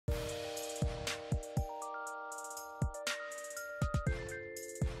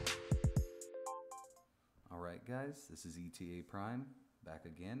guys, this is ETA Prime back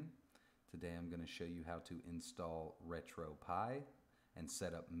again. Today I'm going to show you how to install Retropie and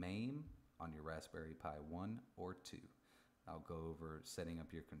set up MAME on your Raspberry Pi 1 or 2. I'll go over setting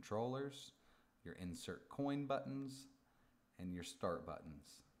up your controllers, your insert coin buttons, and your start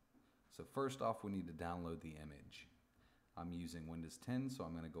buttons. So first off, we need to download the image. I'm using Windows 10, so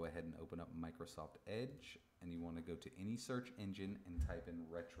I'm going to go ahead and open up Microsoft Edge, and you want to go to any search engine and type in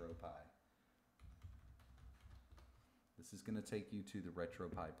Retropie. This is going to take you to the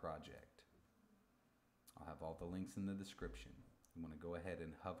Retropie project. I'll have all the links in the description. You want to go ahead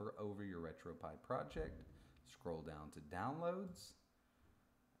and hover over your Retropie project, scroll down to Downloads,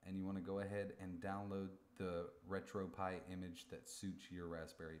 and you want to go ahead and download the Retropie image that suits your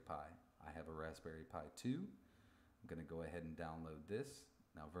Raspberry Pi. I have a Raspberry Pi 2. I'm going to go ahead and download this.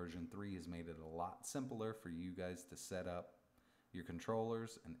 Now version 3 has made it a lot simpler for you guys to set up your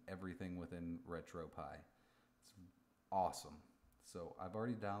controllers and everything within Retropie. It's awesome. So I've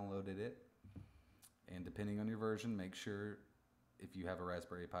already downloaded it, and depending on your version, make sure if you have a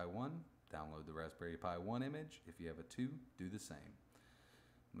Raspberry Pi 1, download the Raspberry Pi 1 image. If you have a 2, do the same.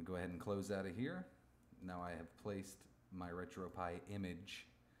 I'm going to go ahead and close out of here. Now I have placed my Retropie image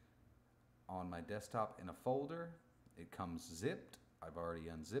on my desktop in a folder. It comes zipped. I've already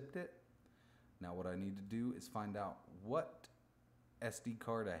unzipped it. Now what I need to do is find out what SD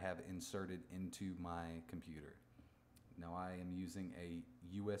card I have inserted into my computer. Now I am using a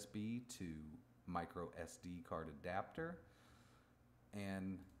USB to micro SD card adapter,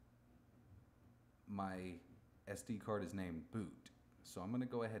 and my SD card is named boot. So I'm going to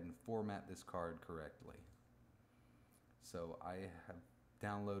go ahead and format this card correctly. So I have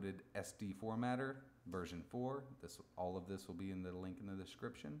downloaded SD Formatter version 4. All of this will be in the link in the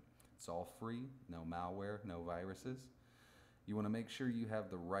description. It's all free, no malware, no viruses. You want to make sure you have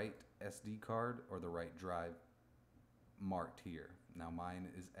the right SD card or the right drive marked here. Now mine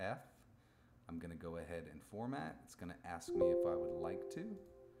is F. I'm going to go ahead and format. It's going to ask me if I would like to.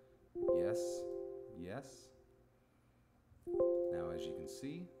 Yes, yes. Now as you can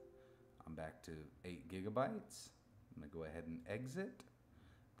see, I'm back to 8 gigabytes. I'm going to go ahead and exit.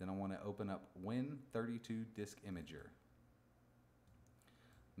 Then I want to open up Win32 Disk Imager.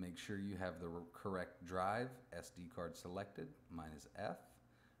 Make sure you have the correct drive, SD card selected. Mine is F.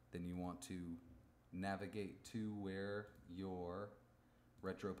 Then you want to navigate to where your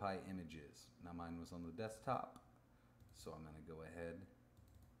Retropie image is. Now mine was on the desktop, so I'm going to go ahead.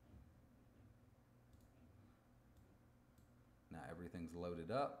 Now everything's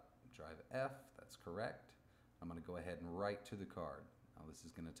loaded up. Drive F, that's correct. I'm going to go ahead and write to the card. Now this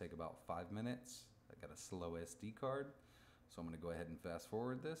is going to take about 5 minutes. I got a slow SD card, so I'm going to go ahead and fast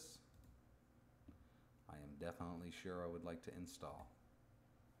forward this. I am definitely sure I would like to install.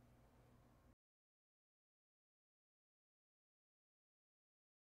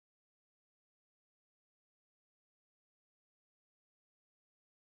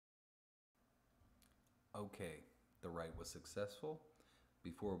 Okay, the write was successful.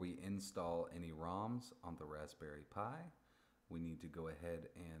 Before we install any ROMs on the Raspberry Pi, we need to go ahead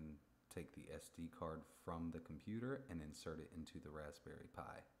and take the SD card from the computer and insert it into the Raspberry Pi.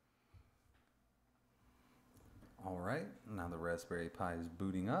 Alright, now the Raspberry Pi is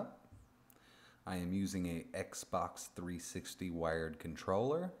booting up. I am using a Xbox 360 wired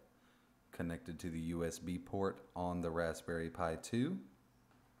controller connected to the USB port on the Raspberry Pi 2.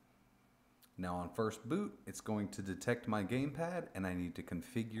 Now on first boot, it's going to detect my gamepad, and I need to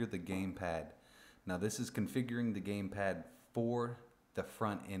configure the gamepad. Now this is configuring the gamepad for the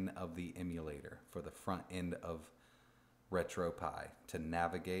front end of the emulator, for the front end of Retropie, to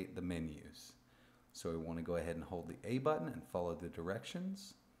navigate the menus. So we want to go ahead and hold the A button and follow the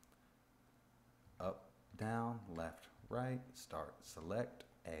directions. Up, down, left, right, start, select,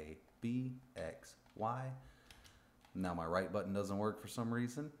 A, B, X, Y. Now my right button doesn't work for some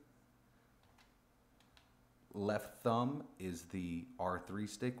reason. Left thumb is the R3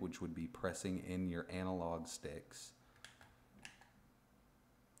 stick, which would be pressing in your analog sticks.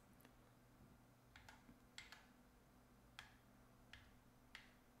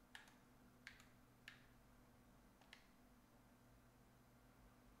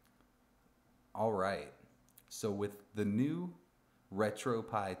 All right, so with the new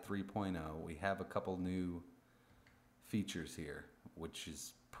Retropie 3.0, we have a couple new features here, which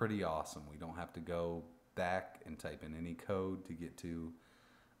is pretty awesome. We don't have to go back and type in any code to get to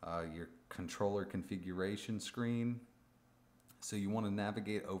your controller configuration screen. So you want to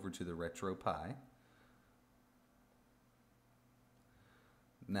navigate over to the Retropie.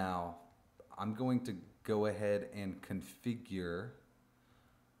 Now I'm going to go ahead and configure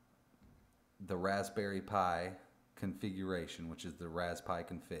the Raspberry Pi configuration, which is the Raspberry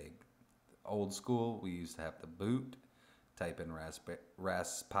Pi config. Old school, we used to have to boot, type in Raspberry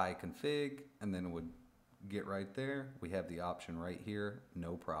Pi config, and then it would get right there. We have the option right here,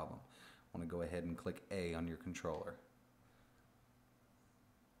 no problem. I want to go ahead and click A on your controller.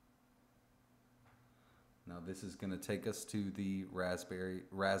 Now this is going to take us to the Raspberry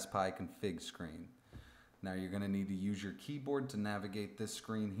Pi config screen. Now you're going to need to use your keyboard to navigate this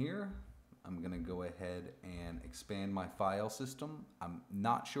screen here. I'm going to go ahead and expand my file system. I'm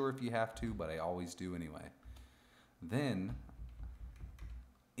not sure if you have to, but I always do anyway. Then,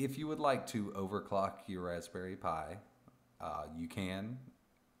 if you would like to overclock your Raspberry Pi, you can.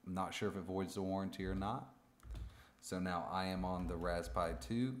 I'm not sure if it voids the warranty or not. So now I am on the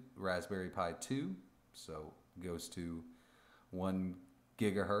Raspberry Pi 2. So it goes to 1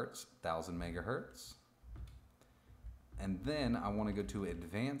 gigahertz, 1000 megahertz. And then I want to go to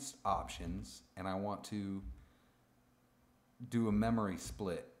advanced options and I want to do a memory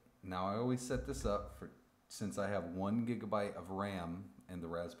split. Now I always set this up for, since I have 1 gigabyte of RAM in the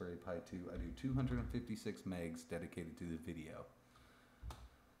Raspberry Pi 2, I do 256 megs dedicated to the video.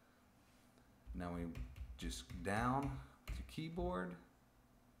 Now we just down to keyboard,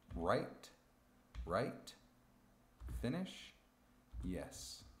 right, finish,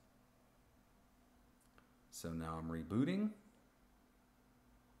 yes. So now I'm rebooting.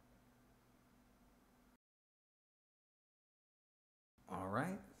 All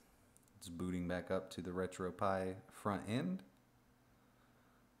right, it's booting back up to the Retropie front end.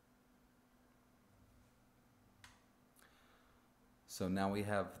 So now we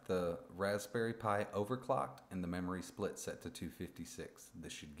have the Raspberry Pi overclocked and the memory split set to 256.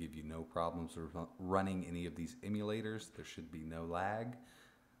 This should give you no problems with running any of these emulators. There should be no lag.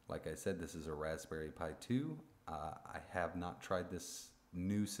 Like I said, this is a Raspberry Pi 2. I have not tried this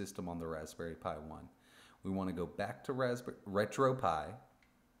new system on the Raspberry Pi 1. We want to go back to Retropie,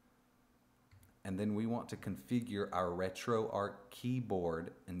 and then we want to configure our RetroArch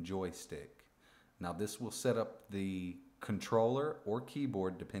keyboard and joystick. Now this will set up the controller or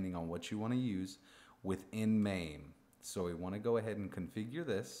keyboard, depending on what you want to use, within MAME. So we want to go ahead and configure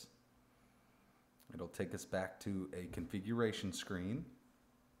this. It'll take us back to a configuration screen.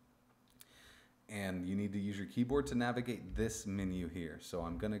 And you need to use your keyboard to navigate this menu here. So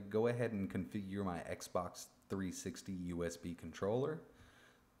I'm going to go ahead and configure my Xbox 360 USB controller.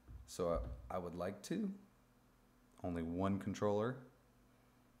 So I would like to. Only one controller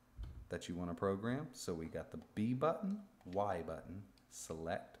that you want to program. So we got the B button, Y button,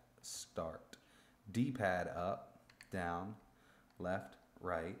 select, start. D-pad up, down, left,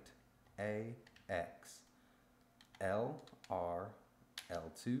 right, A, X, L, R,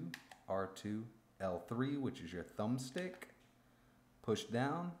 L2, R2, L3, which is your thumbstick, push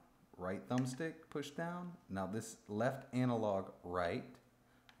down, right thumbstick, push down. Now this left analog, right,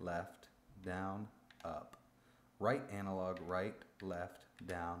 left, down, up. Right analog, right, left,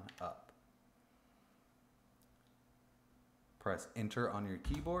 down, up. Press enter on your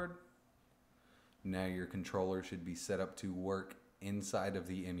keyboard. Now your controller should be set up to work inside of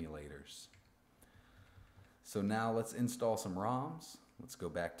the emulators. So now let's install some ROMs. Let's go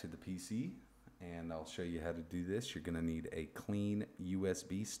back to the PC and I'll show you how to do this. You're going to need a clean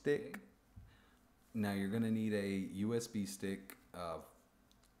USB stick. Now you're going to need a USB stick of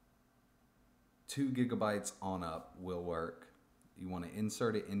 2 gigabytes on up will work. You want to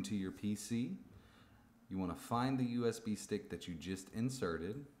insert it into your PC. You want to find the USB stick that you just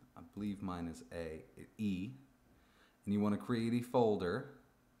inserted. I believe mine is E. And you want to create a folder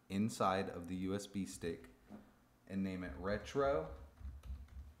inside of the USB stick and name it Retropie.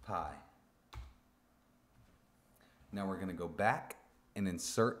 Now we're going to go back and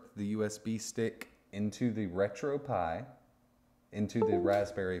insert the USB stick into the Retropie, into the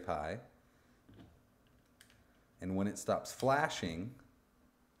Raspberry Pi. And when it stops flashing,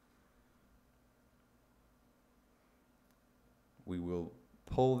 we will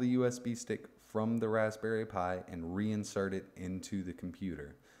pull the USB stick from the Raspberry Pi and reinsert it into the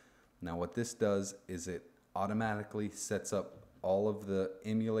computer. Now what this does is it automatically sets up all of the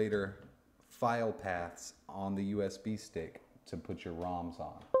emulator file paths on the USB stick to put your ROMs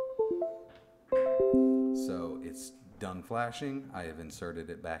on. So it's done flashing. I have inserted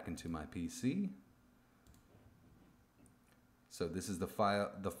it back into my PC. So this is the file,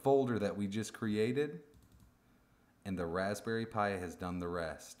 the folder that we just created, and the Raspberry Pi has done the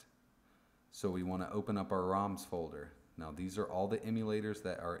rest. So we want to open up our ROMs folder. Now these are all the emulators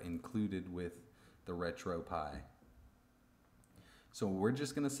that are included with the Retropie. So we're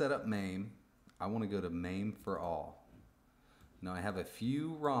just going to set up MAME. I want to go to MAME for all. Now I have a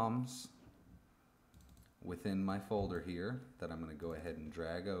few ROMs within my folder here that I'm going to go ahead and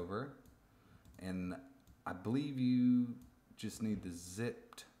drag over. And I believe you just need the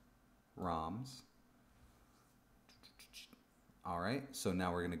zipped ROMs. Alright, so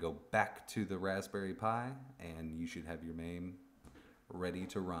now we're going to go back to the Raspberry Pi and you should have your MAME ready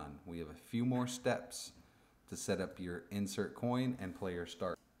to run. We have a few more steps to set up your insert coin and player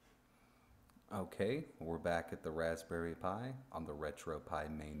start. Okay, we're back at the Raspberry Pi on the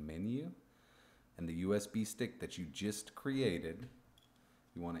Retropie main menu. And the USB stick that you just created,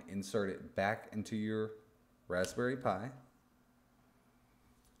 you want to insert it back into your Raspberry Pi.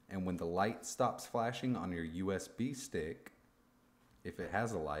 And when the light stops flashing on your USB stick, if it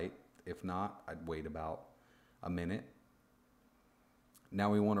has a light, if not, I'd wait about a minute.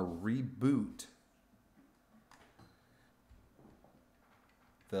 Now we want to reboot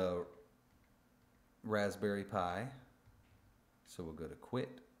the Raspberry Pi. So we'll go to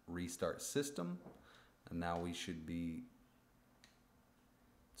quit, restart system, and now we should be,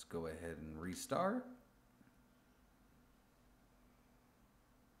 let's go ahead and restart.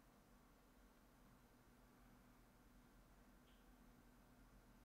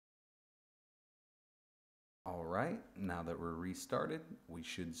 All right, now that we're restarted, we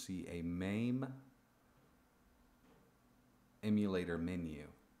should see a MAME emulator menu.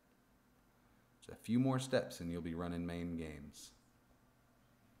 Just a few more steps and you'll be running MAME games.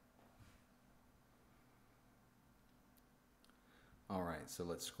 All right, so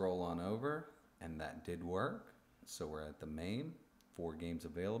let's scroll on over, and that did work. So we're at the MAME, 4 games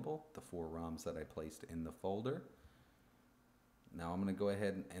available, the 4 ROMs that I placed in the folder. Now I'm going to go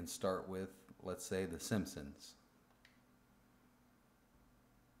ahead and start with, let's say, The Simpsons.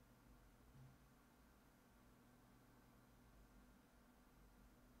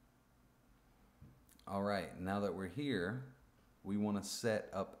 All right, now that we're here, we want to set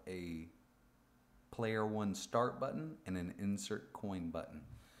up a Player 1 Start button and an Insert Coin button.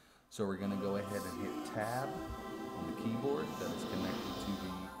 So we're going to go ahead and hit Tab on the keyboard that is connected to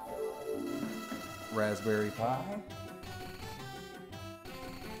the Raspberry Pi.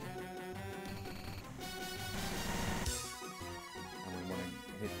 And we want to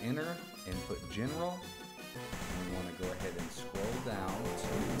hit Enter, input General, and we want to go ahead and scroll down to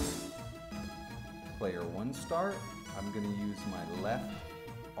Player 1 Start. I'm going to use my left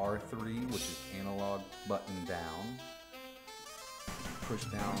R3, which is analog button down. Push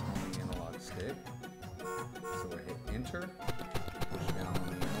down on the analog stick. So we hit Enter, push down on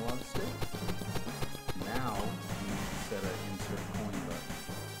the analog stick. Now we need to set an Insert Coin button.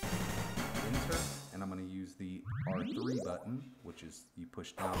 Enter, and I'm going to use the R3 button, which is you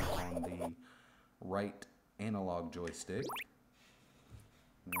push down on the right analog joystick.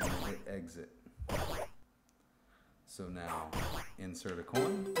 And I'm going to hit Exit. So now, insert a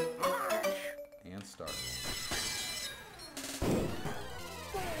coin, and start.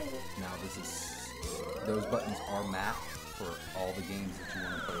 Now those buttons are mapped for all the games that you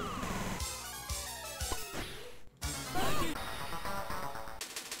want to play.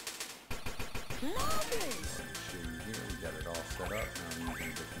 Show you here, we got it all set up. Now I'm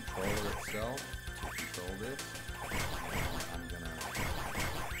using the controller itself to control this. I'm gonna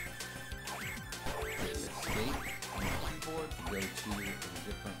hit Escape. Go to a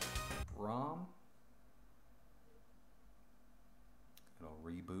different ROM. It'll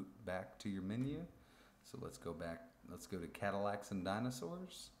reboot back to your menu. So let's go back. Let's go to Cadillacs and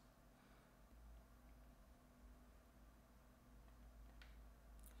Dinosaurs.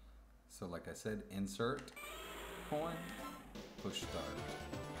 So like I said, insert coin, push start.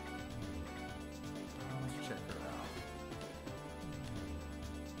 Let's check her out.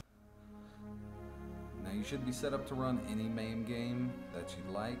 Now you should be set up to run any MAME game that you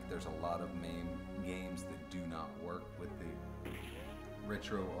like. There's a lot of MAME games that do not work with the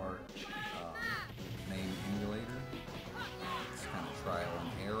RetroArch MAME emulator. It's kind of trial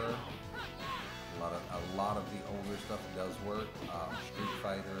and error. A lot of the older stuff does work. Street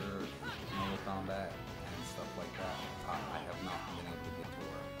Fighter, Mortal Kombat, and stuff like that. I have not been able to get to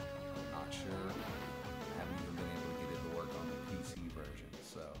work. I'm not sure. I haven't even been able to get it to work on the PC version.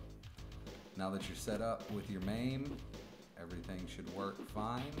 So now that you're set up with your MAME, everything should work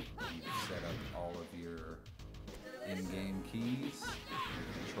fine. You've set up all of your in-game keys,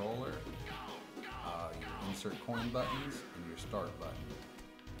 your controller, your insert coin buttons, and your start button.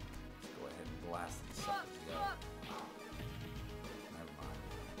 Let's go ahead and blast these suckers out. Never mind.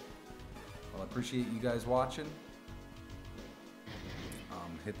 Well, I appreciate you guys watching.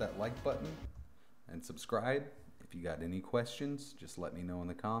 Hit that like button and subscribe. If you got any questions, just let me know in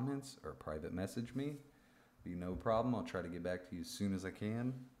the comments or private message me. Be no problem. I'll try to get back to you as soon as I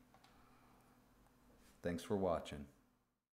can. Thanks for watching.